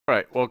All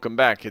right, welcome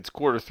back. It's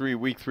Q3,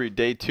 week 3,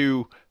 day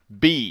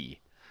 2B.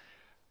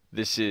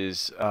 This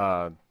is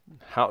how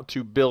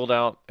to build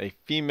out a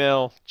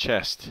female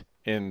chest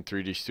in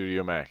 3D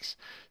Studio Max.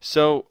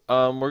 So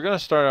we're going to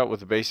start out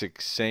with the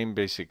same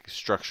basic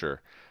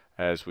structure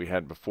as we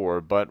had before,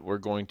 but we're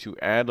going to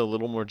add a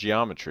little more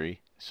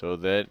geometry so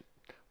that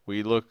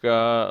we look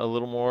a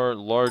little more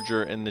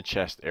larger in the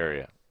chest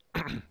area.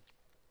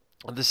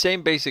 The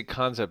same basic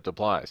concept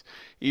applies.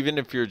 Even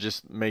if you're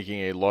just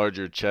making a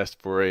larger chest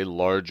for a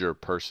larger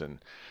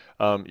person,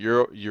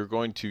 you're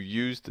going to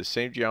use the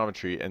same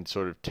geometry and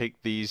sort of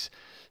take these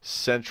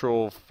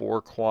central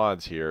 4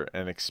 quads here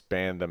and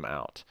expand them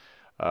out.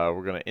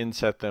 We're going to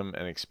inset them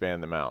and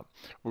expand them out.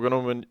 We're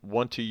going to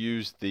want to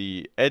use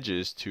the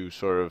edges to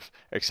sort of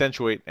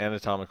accentuate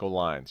anatomical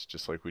lines,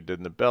 just like we did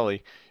in the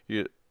belly.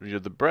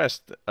 The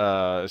breast,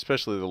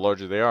 especially the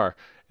larger they are,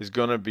 is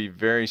going to be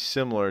very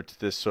similar to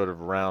this sort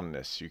of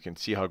roundness. You can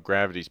see how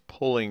gravity's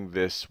pulling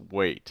this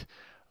weight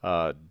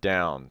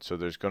down. So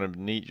you're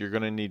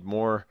going to need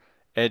more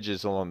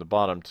edges along the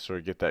bottom to sort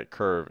of get that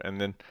curve, and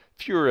then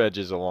fewer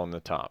edges along the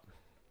top.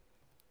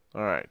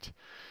 All right.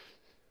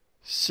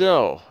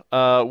 So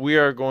we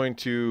are going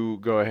to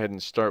go ahead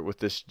and start with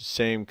this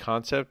same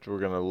concept. We're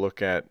going to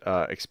look at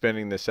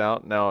expanding this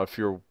out. Now, if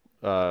you're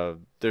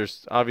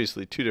there's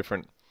obviously 2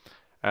 different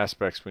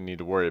aspects we need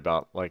to worry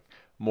about, like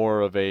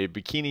more of a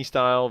bikini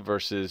style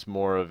versus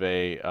more of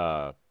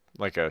a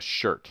like a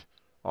shirt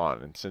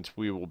on. And since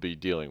we will be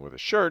dealing with a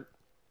shirt,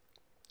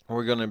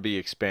 we're going to be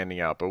expanding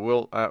out, but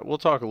we'll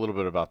talk a little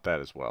bit about that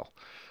as well.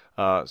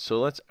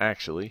 So let's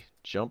actually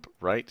jump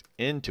right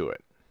into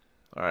it.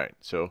 All right,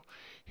 so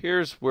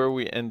here's where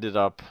we ended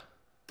up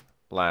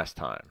last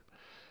time.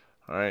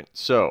 All right,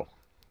 so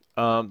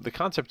the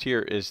concept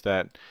here is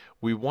that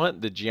we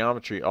want the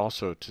geometry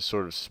also to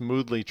sort of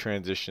smoothly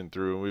transition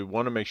through, and we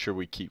want to make sure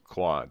we keep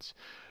quads.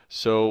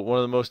 So one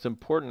of the most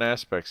important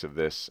aspects of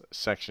this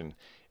section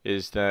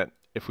is that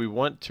if we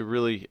want to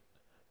really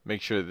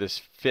make sure that this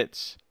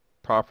fits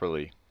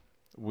properly,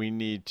 we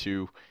need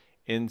to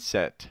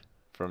inset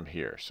from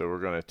here. So we're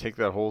going to take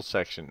that whole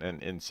section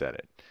and inset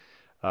it.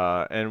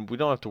 And we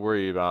don't have to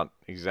worry about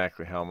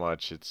exactly how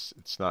much.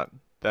 It's not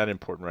that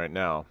important right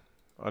now.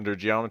 Under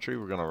geometry,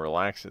 we're going to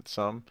relax it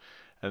some,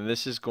 and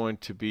this is going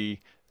to be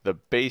the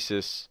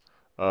basis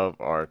of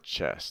our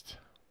chest.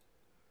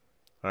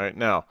 All right,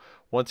 now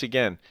once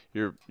again,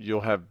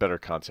 you'll have better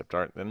concept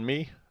art than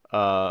me,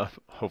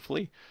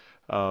 hopefully,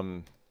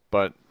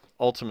 but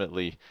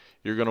ultimately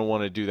you're going to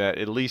want to do that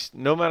at least,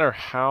 no matter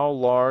how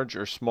large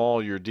or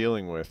small you're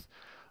dealing with.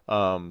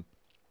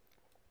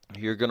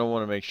 You're going to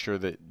want to make sure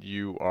that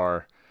you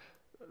are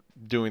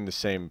doing the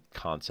same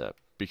concept,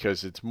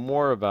 because it's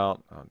more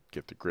about, I'll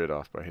get the grid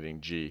off by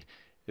hitting G,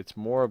 it's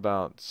more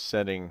about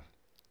setting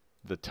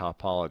the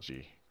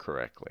topology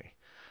correctly.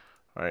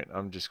 All right,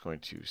 I'm just going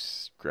to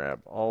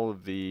grab all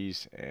of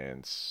these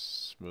and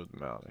smooth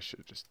them out. I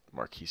should just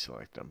marquee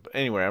select them. But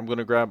anyway, I'm going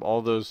to grab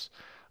all those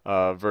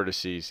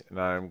vertices, and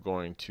I'm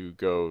going to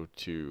go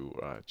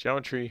to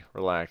geometry,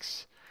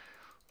 relax,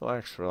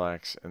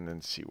 and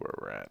then see where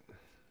we're at.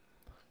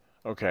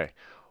 Okay,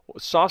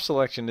 soft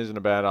selection isn't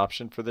a bad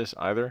option for this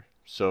either,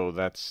 so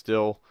that's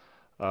still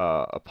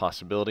a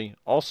possibility.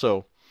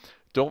 Also,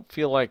 don't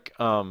feel like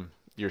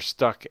you're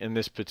stuck in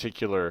this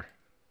particular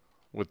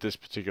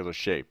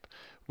shape.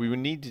 We would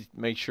need to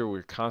make sure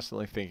we're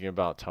constantly thinking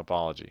about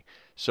topology.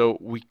 So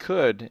we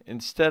could,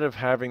 instead of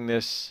having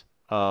this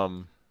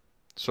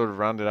sort of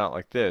rounded out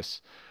like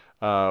this,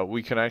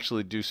 we could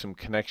actually do some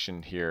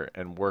connection here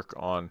and work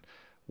on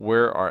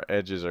where our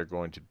edges are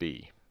going to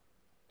be.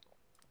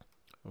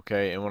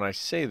 Okay, and when I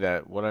say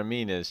that, what I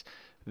mean is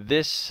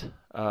this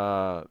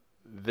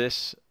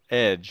this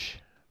edge,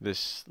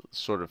 this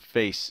sort of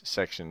face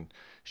section,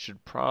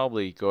 should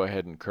probably go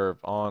ahead and curve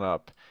on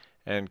up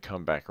and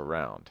come back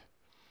around.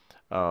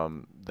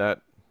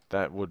 That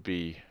would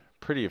be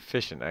pretty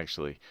efficient,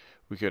 actually.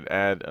 We could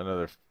add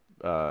another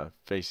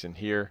face in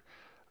here,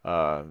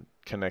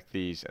 connect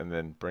these, and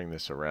then bring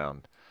this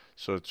around.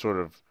 So it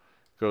sort of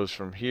goes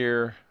from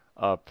here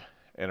up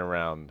and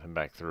around and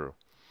back through.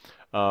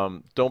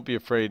 Don't be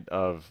afraid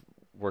of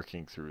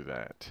working through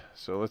that.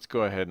 So let's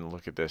go ahead and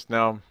look at this.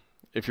 Now,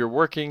 if you're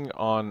working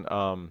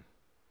on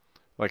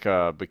like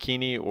a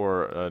bikini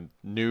or a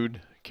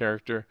nude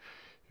character,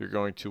 you're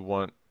going to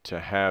want to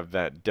have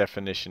that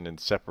definition and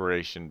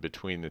separation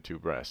between the 2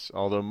 breasts.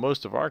 Although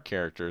most of our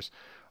characters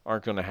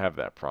aren't going to have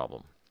that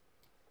problem.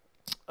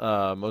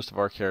 Most of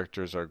our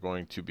characters are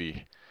going to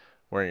be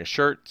wearing a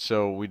shirt,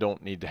 so we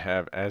don't need to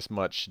have as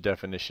much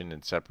definition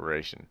and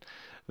separation.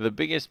 The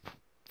biggest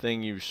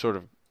thing you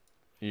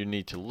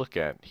need to look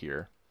at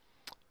here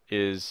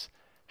is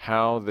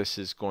how this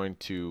is going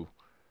to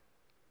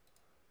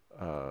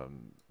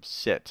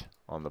sit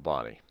on the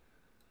body.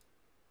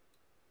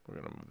 We're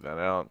going to move that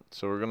out.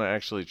 So we're going to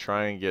actually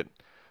try and get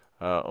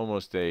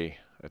almost a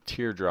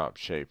teardrop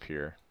shape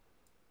here.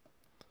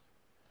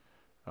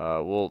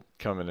 We'll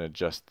come and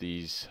adjust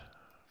these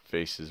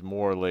faces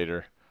more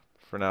later.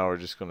 For now, we're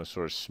just going to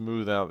sort of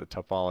smooth out the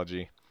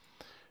topology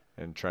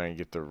and try and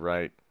get the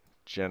right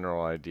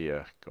general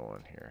idea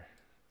going here.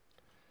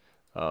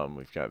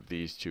 We've got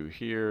these two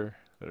here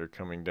that are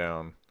coming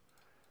down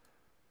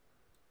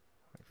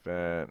like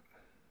that.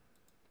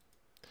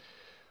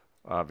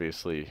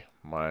 Obviously,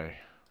 my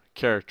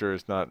character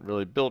is not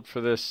really built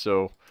for this,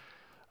 so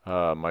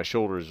my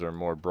shoulders are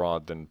more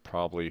broad than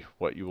probably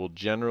what you will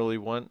generally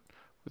want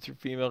with your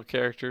female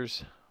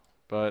characters,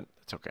 but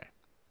it's okay.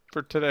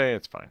 For today,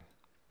 it's fine.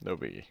 No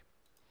biggie.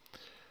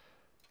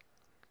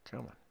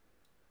 Come on.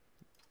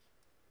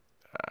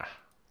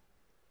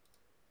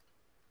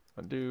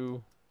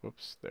 Undo.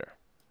 Whoops, there.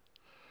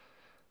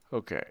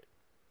 Okay.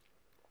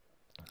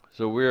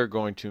 So we are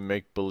going to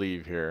make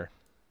believe here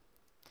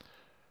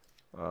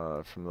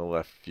from the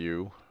left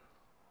view.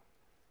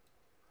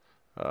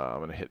 I'm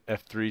going to hit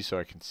F3 so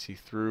I can see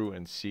through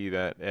and see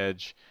that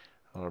edge.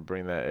 I'm going to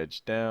bring that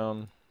edge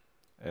down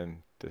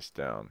and this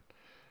down.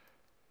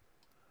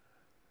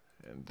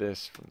 And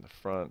this from the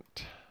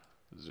front.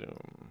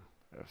 Zoom.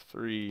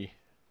 F3.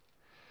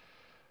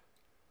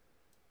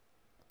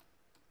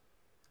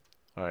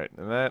 Alright,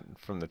 and that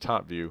from the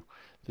top view,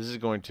 this is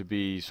going to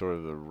be sort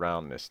of the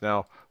roundness.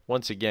 Now,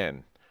 once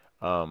again,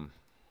 from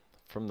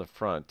the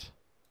front,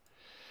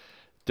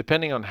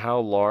 depending on how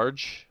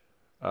large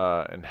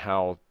and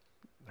how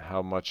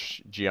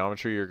much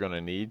geometry you're going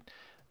to need,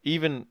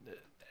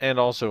 and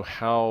also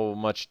how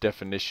much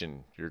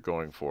definition you're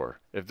going for.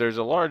 If there's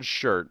a large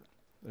shirt,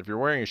 if you're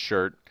wearing a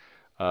shirt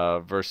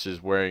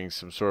versus wearing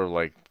some sort of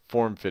like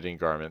form-fitting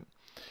garment,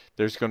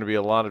 there's going to be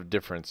a lot of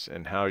difference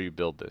in how you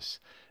build this.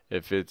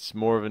 If it's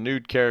more of a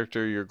nude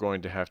character, you're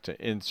going to have to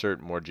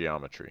insert more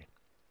geometry.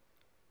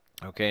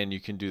 Okay, and you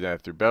can do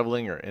that through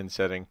beveling or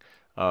insetting.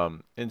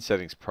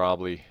 Insetting's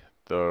probably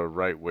the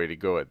right way to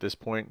go at this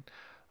point.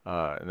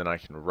 And then I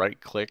can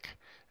right click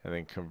and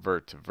then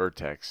convert to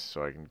vertex,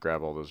 so I can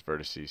grab all those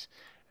vertices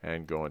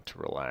and go into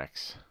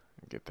relax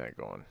and get that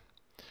going.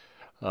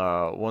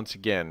 Once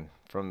again,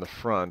 from the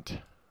front,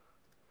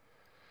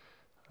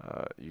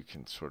 you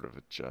can sort of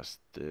adjust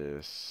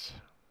this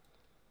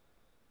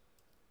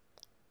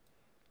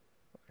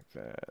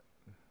like that.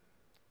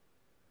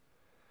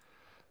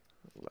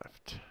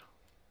 Left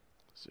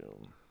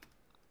zoom.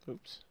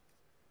 Oops.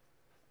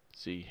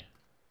 See,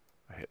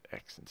 I hit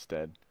X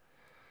instead.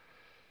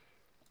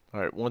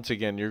 Alright, once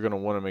again, you're going to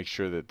want to make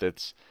sure that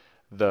that's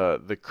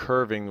the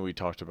curving that we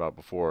talked about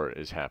before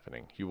is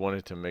happening. You want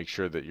it to make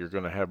sure that you're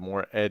going to have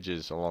more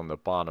edges along the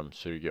bottom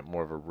so you get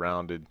more of a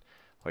rounded,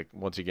 like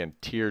once again,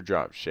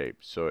 teardrop shape,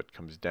 so it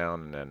comes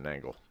down at an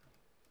angle.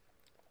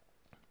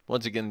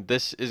 Once again,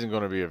 this isn't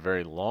going to be a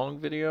very long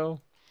video.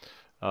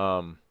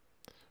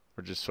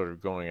 We're just sort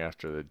of going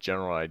after the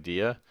general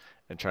idea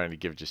and trying to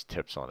give just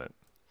tips on it.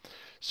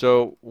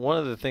 So one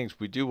of the things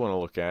we do want to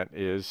look at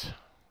is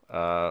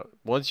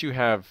once you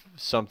have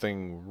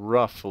something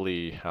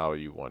roughly how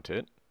you want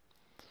it,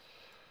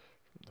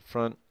 the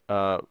front,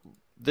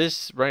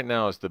 this right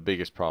now is the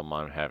biggest problem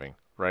I'm having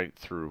right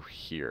through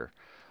here.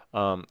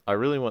 I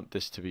really want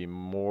this to be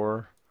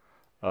more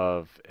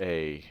of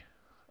a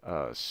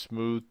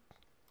smooth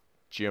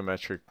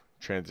geometric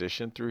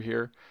transition through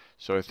here.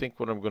 So I think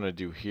what I'm going to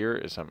do here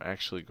is I'm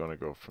actually going to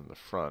go from the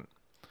front.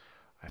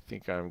 I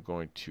think I'm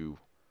going to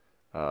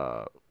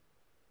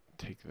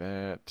take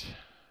that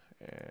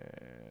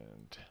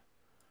and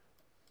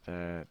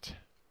that,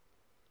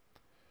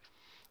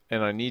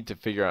 and I need to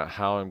figure out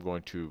how I'm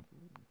going to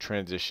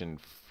transition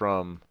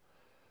from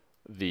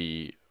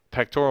the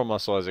pectoral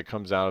muscle as it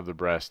comes out of the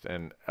breast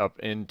and up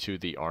into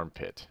the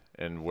armpit,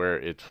 and where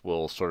it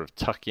will sort of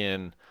tuck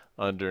in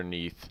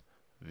underneath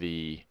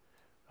the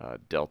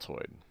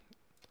deltoid.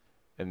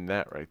 And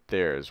that right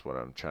there is what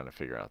I'm trying to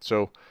figure out.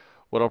 So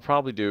what I'll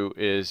probably do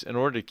is, in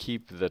order to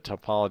keep the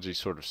topology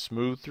sort of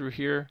smooth through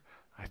here,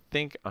 I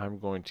think I'm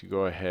going to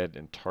go ahead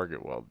and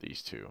target weld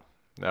these two.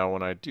 Now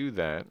when I do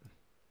that,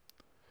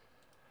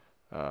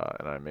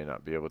 and I may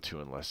not be able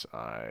to unless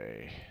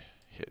I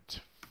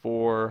hit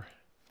 4,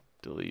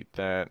 delete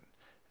that,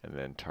 and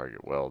then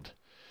target weld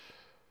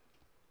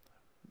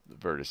the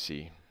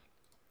vertice.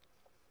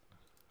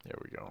 There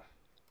we go.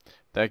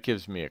 That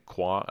gives me a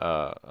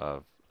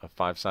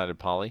 5-sided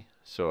poly,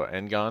 so an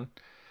n-gon.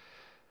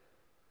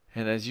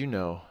 And as you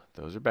know,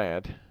 those are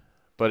bad,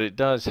 but it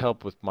does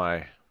help with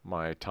my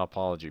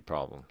topology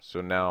problem.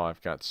 So now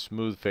I've got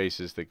smooth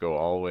faces that go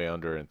all the way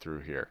under and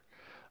through here.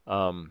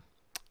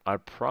 I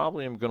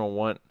probably am going to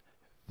want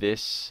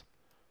this.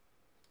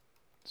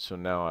 So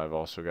now I've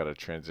also got a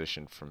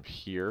transition from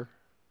here,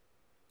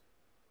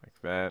 like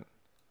that,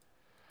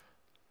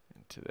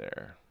 into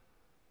there,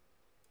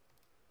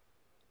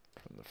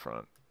 from the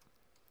front.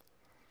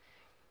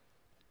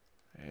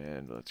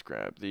 And let's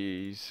grab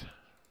these,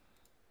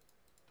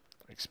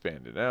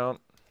 expand it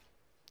out.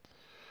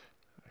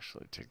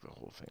 Actually take the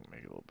whole thing,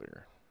 make it a little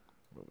bigger,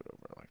 move it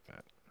over like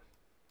that.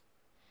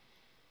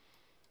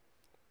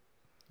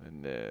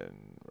 And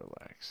then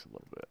relax a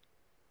little bit.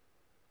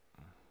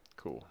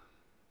 Cool.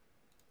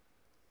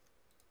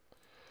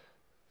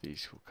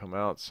 These will come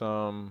out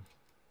some.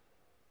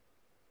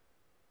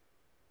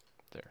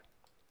 There.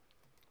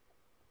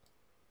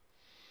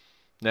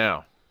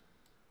 Now,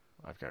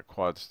 I've got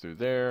quads through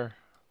there.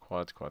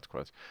 Quads, quads,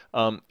 quads.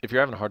 If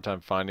you're having a hard time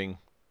finding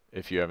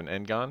if you have an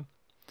n-gon,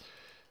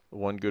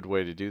 one good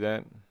way to do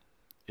that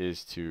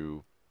is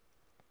to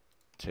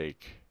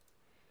take...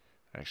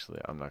 Actually,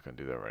 I'm not going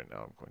to do that right now.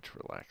 I'm going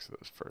to relax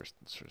those first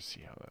and sort of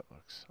see how that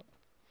looks.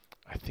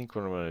 I think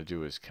what I'm going to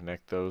do is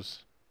connect those.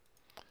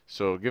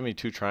 So it'll give me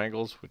two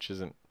triangles, which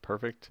isn't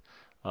perfect,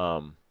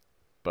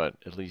 but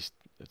at least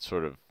it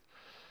sort of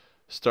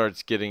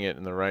starts getting it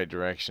in the right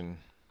direction.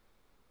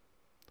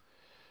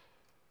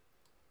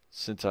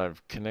 Since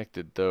I've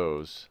connected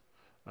those,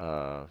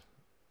 I'm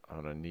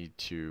going to need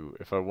to,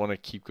 if I want to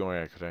keep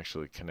going, I could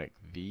actually connect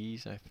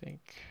these, I think,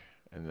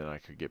 and then I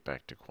could get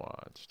back to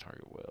quads.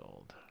 Target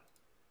weld.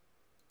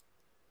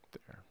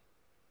 There.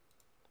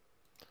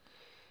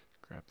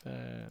 Grab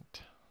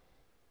that.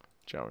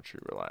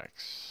 Geometry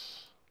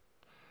relax.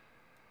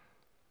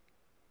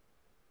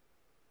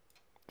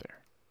 There.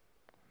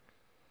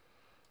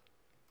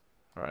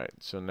 Alright,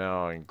 so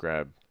now I can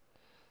grab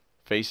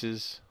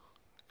faces,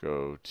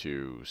 go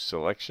to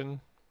selection,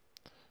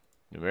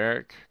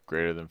 numeric,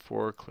 greater than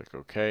 4, click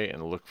OK,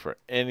 and look for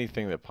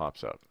anything that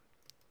pops up.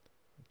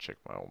 Check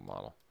my old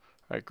model.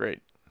 Alright, great.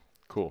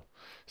 Cool.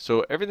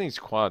 So everything's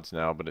quads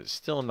now, but it's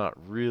still not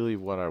really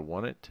what I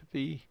want it to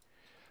be,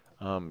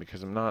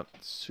 because I'm not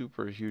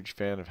super huge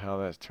fan of how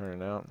that's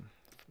turning out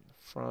from the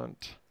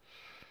front.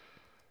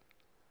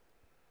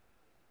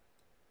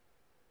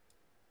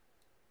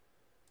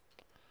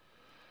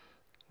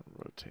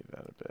 Rotate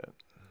that a bit.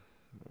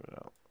 Move it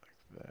out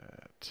like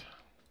that.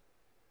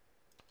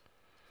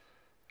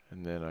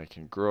 And then I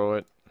can grow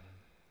it.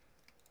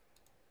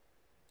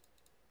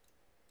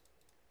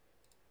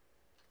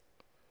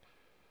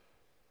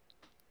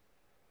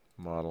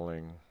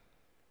 Modeling,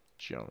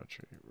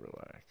 geometry,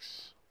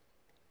 relax.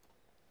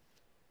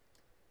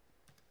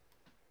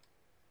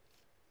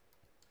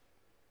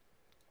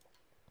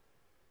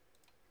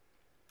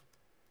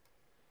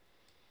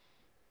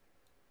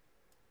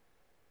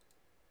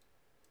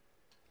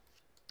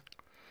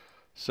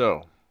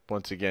 So,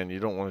 once again, you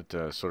don't want it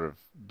to sort of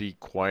be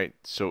quite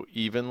so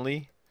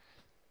evenly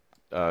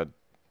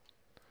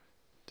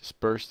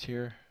dispersed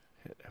here.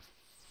 Hit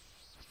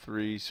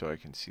F3 so I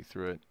can see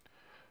through it.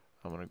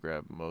 I'm going to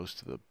grab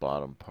most of the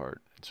bottom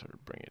part and sort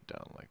of bring it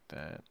down like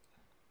that.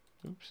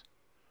 Oops.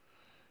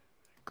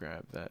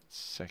 Grab that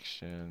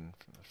section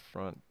from the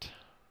front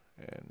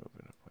and move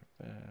it up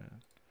like that.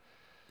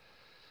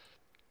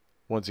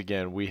 Once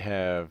again, we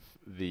have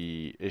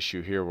the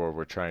issue here where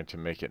we're trying to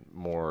make it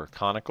more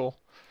conical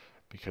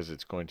because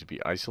it's going to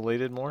be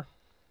isolated more.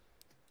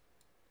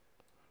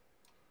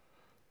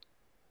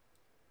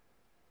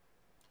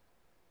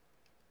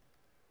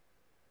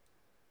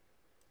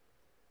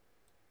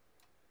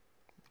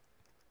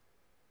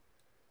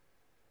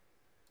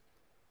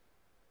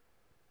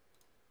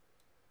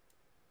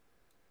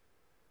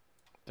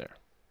 There.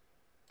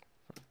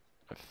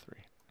 F3.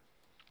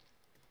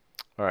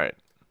 All right.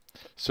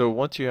 So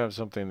once you have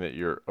something that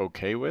you're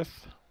okay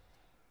with,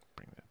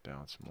 bring that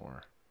down some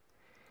more.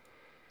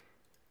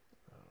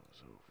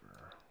 Those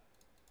over.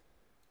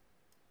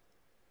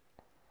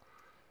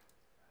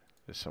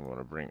 This I'm going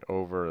to bring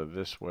over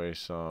this way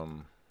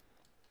some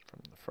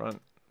from the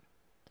front.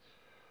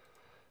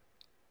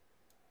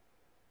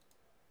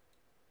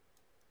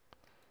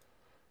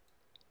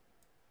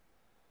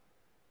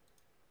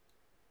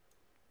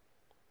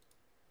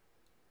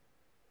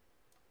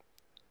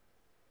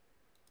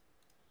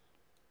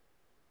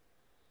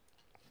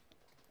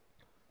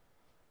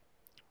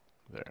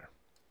 There.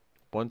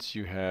 Once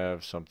you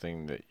have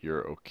something that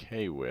you're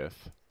okay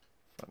with,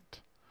 front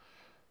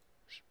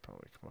should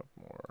probably come up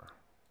more,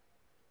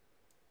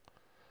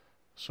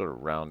 sort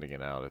of rounding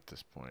it out at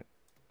this point.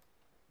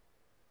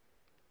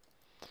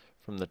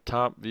 From the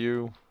top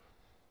view,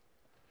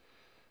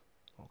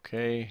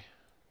 okay,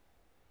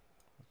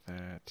 with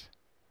that,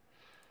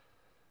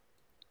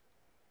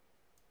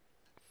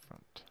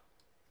 front,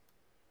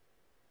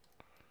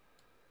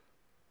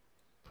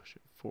 push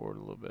it forward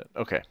a little bit,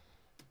 okay.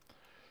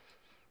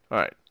 All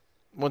right.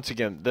 Once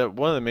again,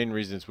 one of the main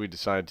reasons we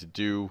decided to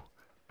do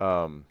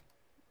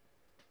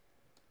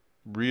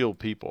real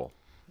people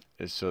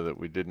is so that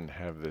we didn't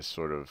have this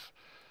sort of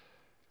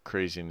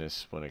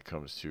craziness when it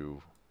comes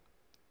to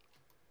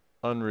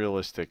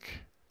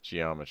unrealistic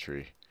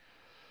geometry.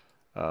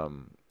 I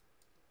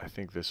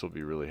think this will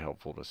be really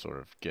helpful to sort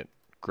of get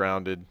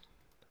grounded,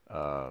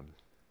 and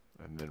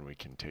then we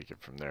can take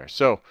it from there.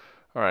 So,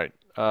 all right.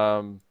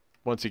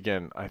 Once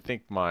again, I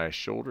think my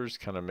shoulders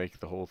kind of make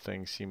the whole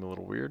thing seem a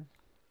little weird,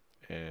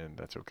 and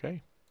that's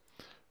okay.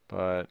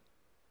 But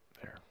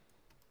there.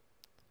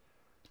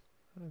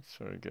 It's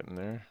sort of getting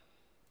there.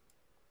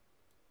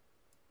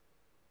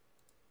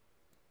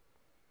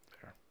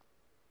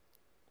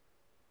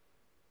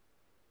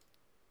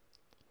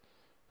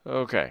 There.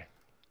 Okay.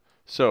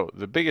 So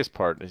the biggest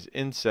part is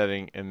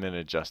insetting and then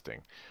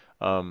adjusting.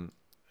 And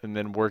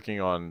then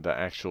working on the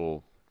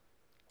actual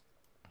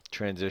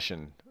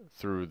transition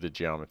through the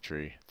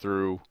geometry,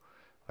 through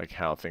like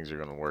how things are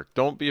going to work.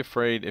 Don't be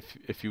afraid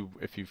if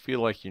you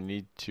feel like you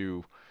need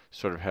to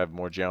sort of have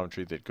more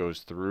geometry that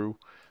goes through,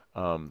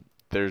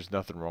 there's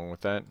nothing wrong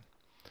with that,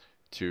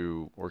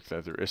 to work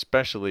that through,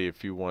 especially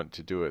if you want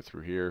to do it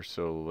through here.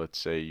 So let's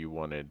say you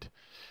wanted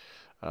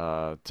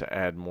to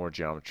add more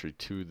geometry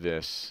to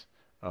this.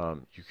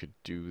 You could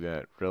do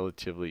that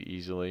relatively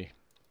easily,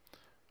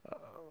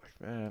 like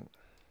that.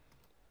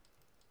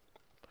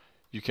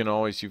 You can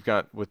always, you've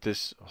got with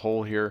this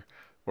hole here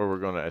where we're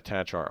going to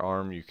attach our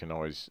arm, you can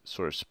always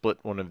sort of split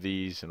one of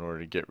these in order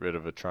to get rid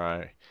of a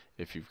try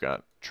if you've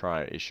got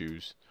try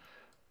issues.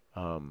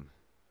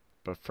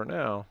 But for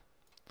now,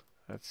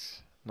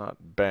 that's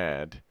not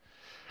bad.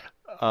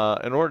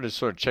 In order to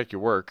sort of check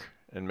your work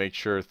and make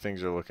sure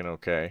things are looking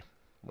okay,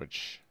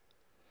 which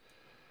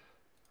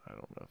I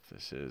don't know if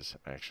this is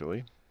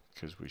actually,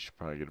 because we should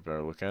probably get a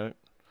better look at it.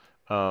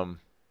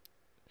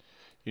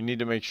 You need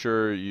to make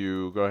sure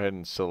you go ahead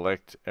and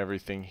select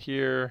everything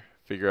here,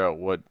 figure out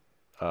what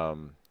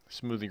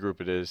smoothing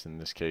group it is. In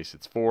this case,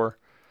 it's 4.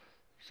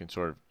 You can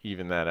sort of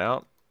even that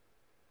out.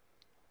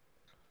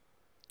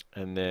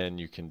 And then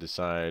you can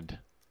decide,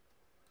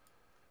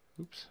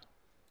 oops.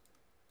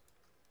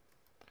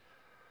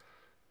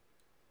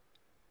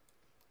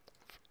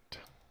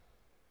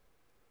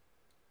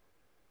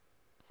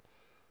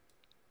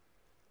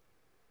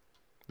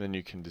 Then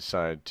you can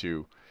decide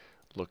to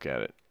look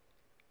at it.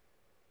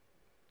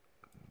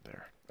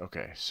 There.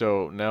 Okay,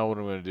 so now what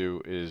I'm going to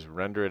do is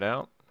render it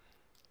out.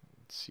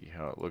 Let's see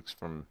how it looks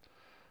from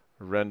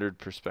a rendered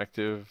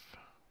perspective.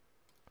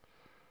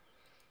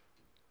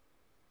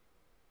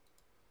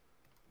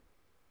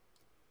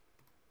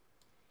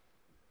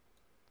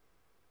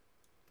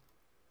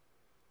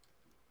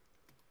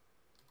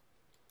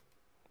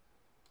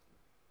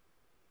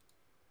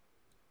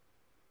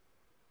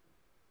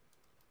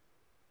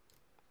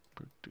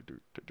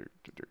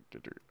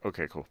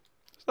 Okay, cool.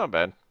 It's not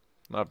bad.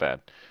 Not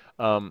bad.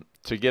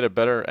 To get a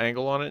better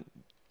angle on it,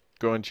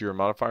 go into your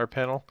modifier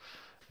panel.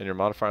 In your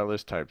modifier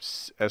list, type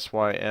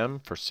SYM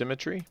for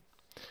symmetry.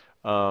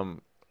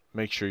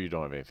 Make sure you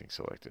don't have anything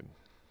selected,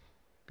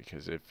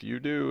 because if you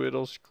do,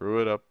 it'll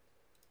screw it up.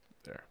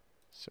 There,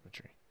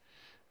 symmetry.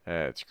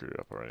 It screwed it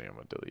up already. I'm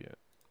going to delete it.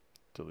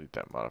 Delete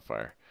that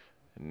modifier.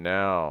 And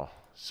now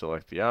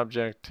select the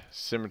object,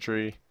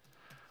 symmetry.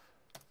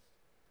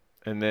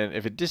 And then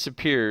if it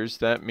disappears,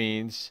 that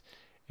means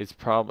it's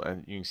probably,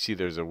 and you can see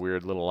there's a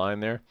weird little line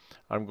there.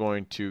 I'm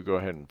going to go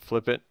ahead and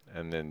flip it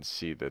and then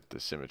see that the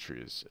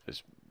symmetry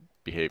is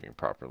behaving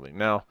properly.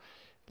 Now,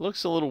 it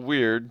looks a little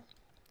weird,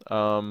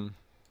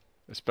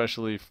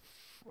 especially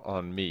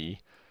on me.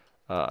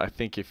 I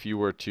think if you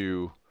were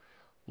to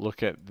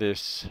look at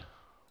this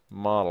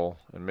model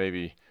and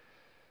maybe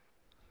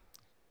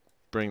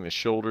bring the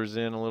shoulders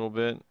in a little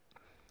bit,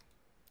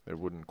 it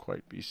wouldn't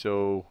quite be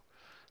so,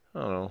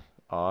 I don't know,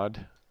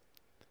 odd.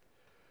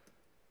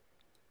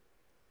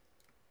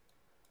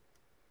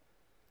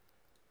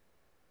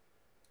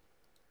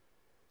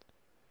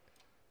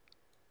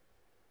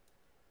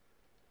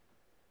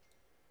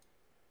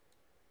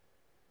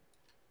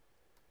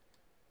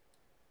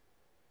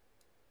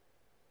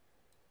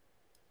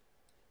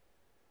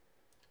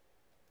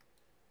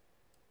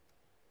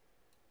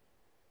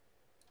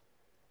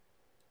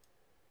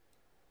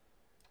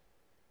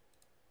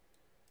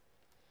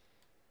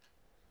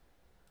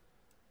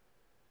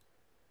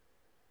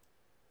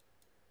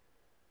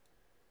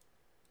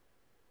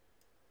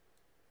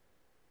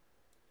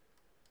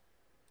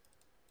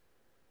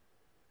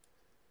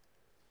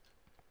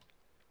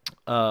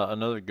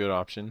 Another good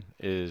option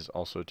is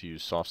also to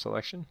use soft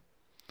selection.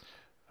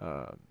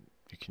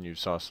 You can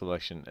use soft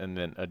selection and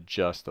then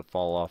adjust the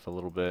fall off a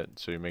little bit,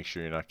 so you make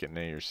sure you're not getting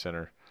any of your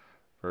center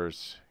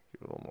first.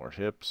 Give a little more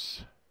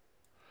hips.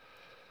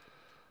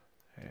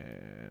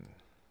 And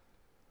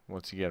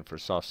once again, for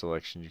soft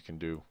selection, you can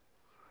do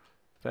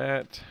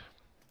that.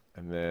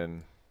 And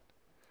then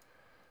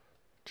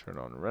turn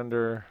on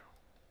render.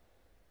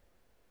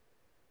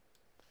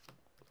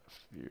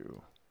 Left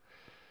view.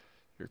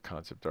 Your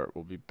concept art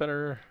will be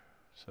better,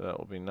 so that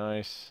will be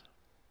nice.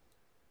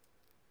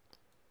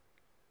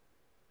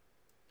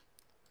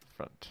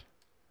 Front.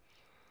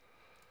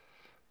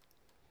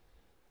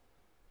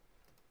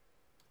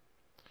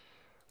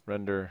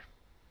 Render.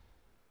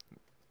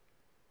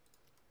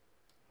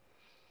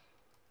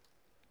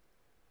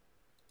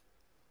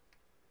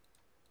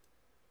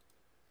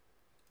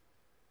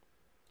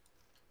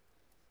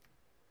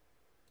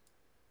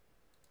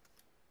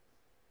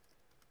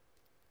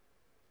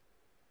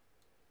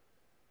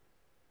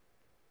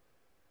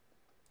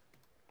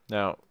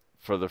 Now,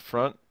 for the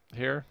front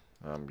here,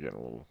 I'm getting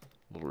a little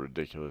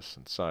ridiculous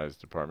in size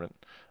department.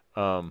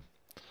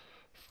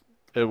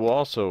 It will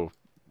also,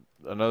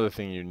 another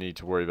thing you need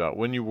to worry about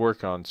when you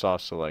work on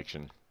soft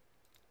selection,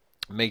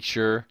 make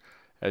sure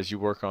as you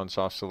work on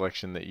soft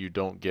selection that you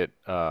don't get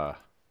you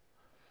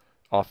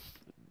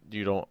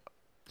don't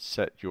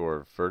set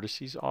your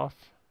vertices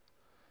off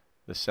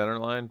the center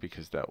line,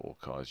 because that will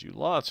cause you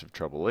lots of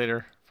trouble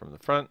later. From the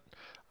front,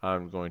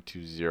 I'm going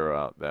to zero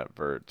out that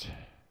vert.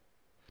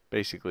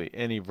 Basically,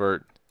 any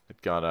vert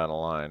that got out of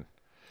line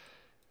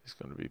is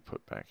going to be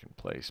put back in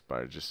place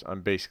by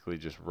I'm basically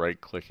just right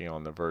clicking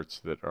on the verts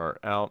that are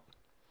out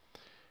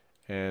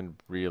and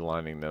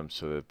realigning them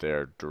so that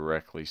they're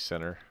directly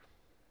center.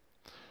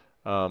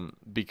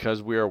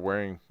 Because we are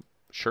wearing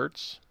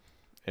shirts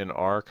in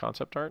our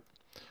concept art,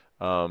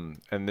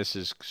 and this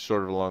is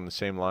sort of along the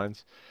same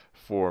lines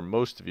for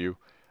most of you,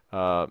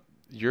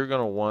 you're going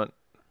to want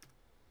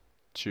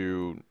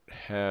to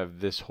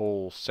have this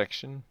whole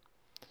section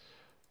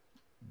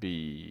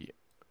be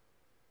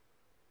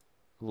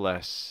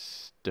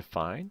less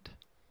defined.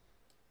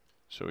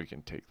 So we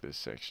can take this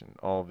section,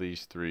 all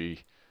these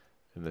three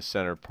in the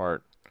center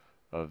part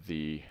of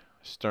the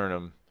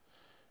sternum,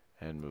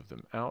 and move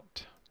them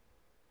out.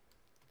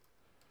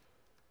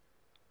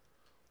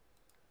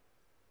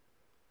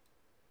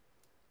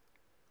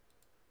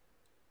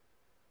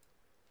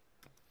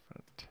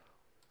 Front.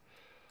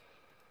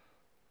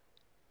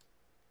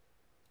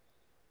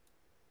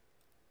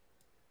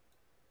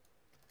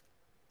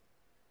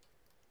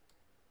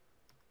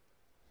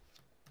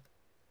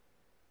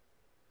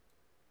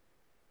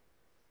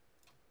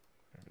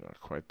 Not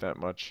quite that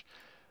much.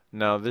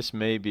 Now this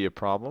may be a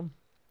problem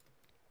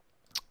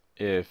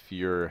if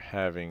you're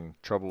having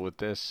trouble with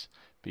this,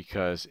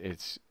 because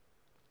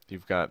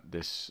you've got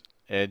this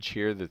edge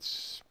here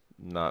that's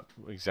not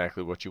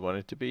exactly what you want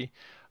it to be,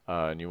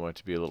 and you want it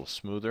to be a little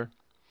smoother.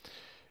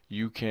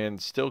 You can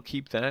still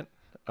keep that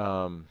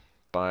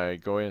by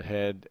going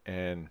ahead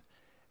and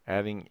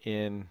adding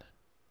in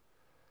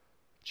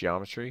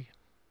geometry.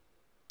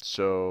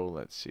 So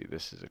let's see,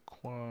 this is a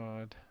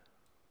quad.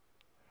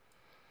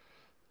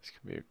 This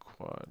could be a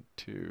quad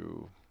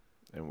 2,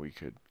 and we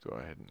could go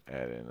ahead and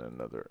add in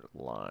another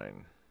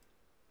line.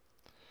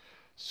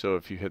 So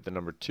if you hit the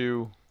number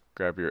 2,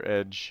 grab your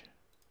edge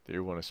that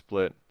you want to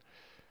split,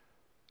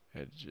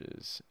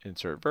 edges,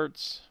 insert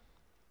verts,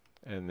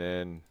 and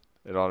then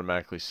it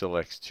automatically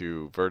selects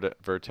to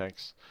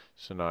vertex.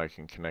 So now I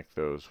can connect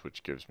those,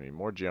 which gives me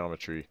more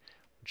geometry,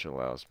 which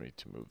allows me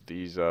to move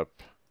these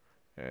up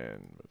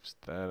and moves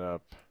that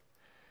up,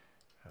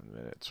 and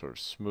then it sort of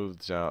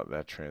smooths out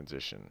that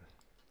transition.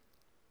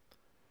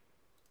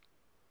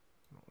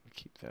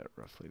 Keep that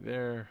roughly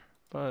there,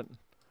 but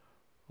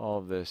all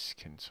of this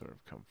can sort of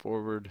come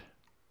forward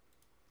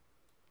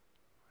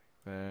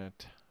like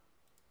that.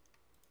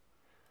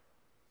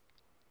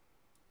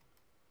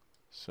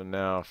 So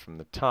now from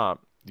the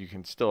top, you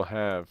can still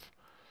have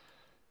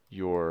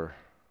your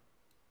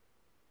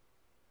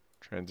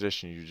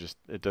transition,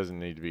 it doesn't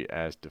need to be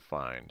as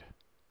defined.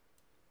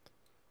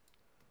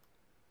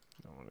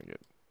 I don't want to get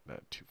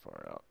that too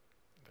far out.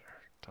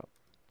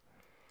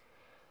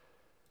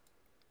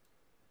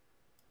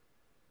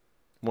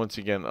 Once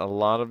again, a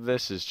lot of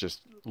this is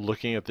just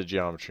looking at the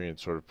geometry and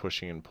sort of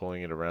pushing and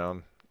pulling it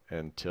around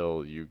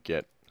until you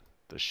get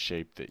the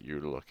shape that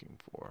you're looking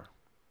for.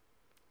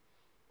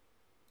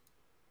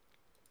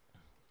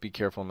 Be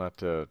careful not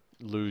to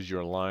lose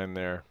your line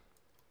there.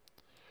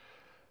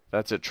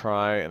 That's a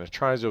try, and a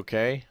try is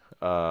okay.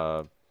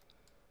 Probably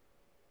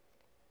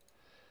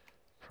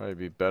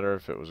be better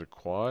if it was a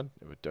quad.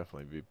 It would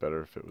definitely be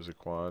better if it was a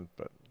quad,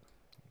 but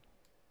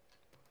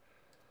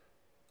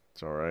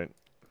it's alright.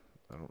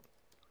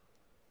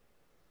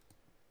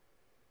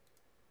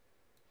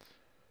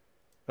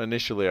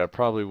 Initially, I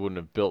probably wouldn't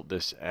have built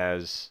this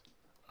as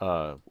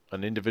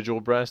an individual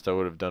breast. I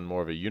would have done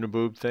more of a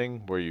uniboob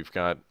thing, where you've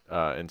got,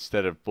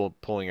 instead of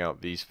pulling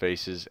out these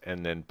faces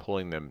and then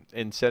pulling them,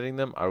 insetting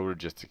them, I would have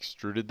just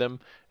extruded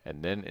them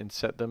and then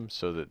inset them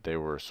so that they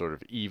were sort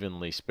of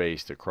evenly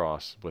spaced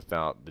across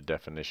without the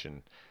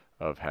definition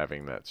of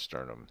having that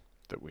sternum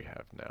that we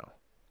have now.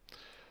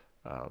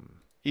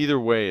 Either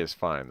way is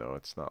fine, though.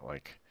 It's not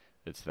like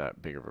it's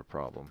that big of a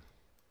problem.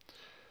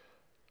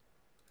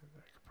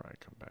 Probably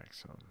come back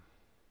some.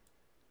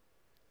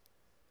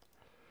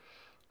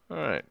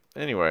 Alright,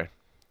 anyway,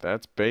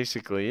 that's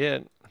basically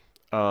it.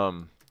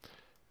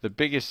 The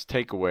biggest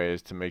takeaway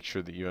is to make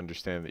sure that you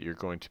understand that you're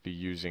going to be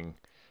using,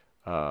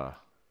 let's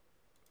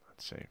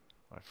see,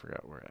 I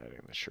forgot we're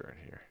adding the shirt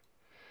here.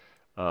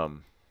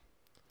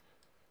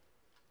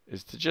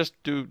 Is to just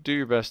do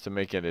your best to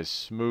make it as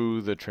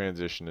smooth a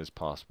transition as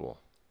possible,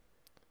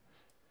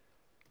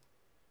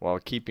 while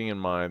keeping in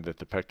mind that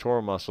the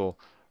pectoral muscle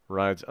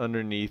rides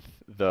underneath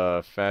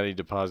the fatty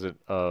deposit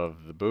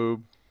of the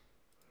boob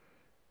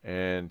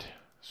and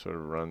sort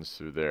of runs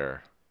through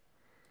there.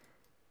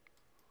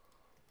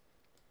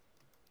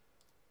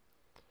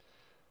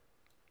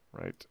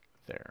 Right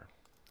there.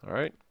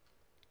 Alright.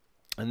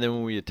 And then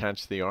when we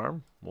attach the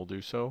arm, we'll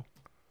do so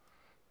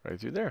right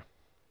through there.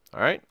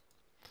 Alright.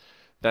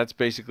 That's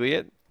basically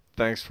it.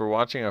 Thanks for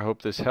watching. I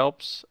hope this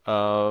helps.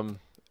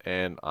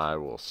 And I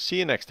will see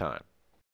you next time.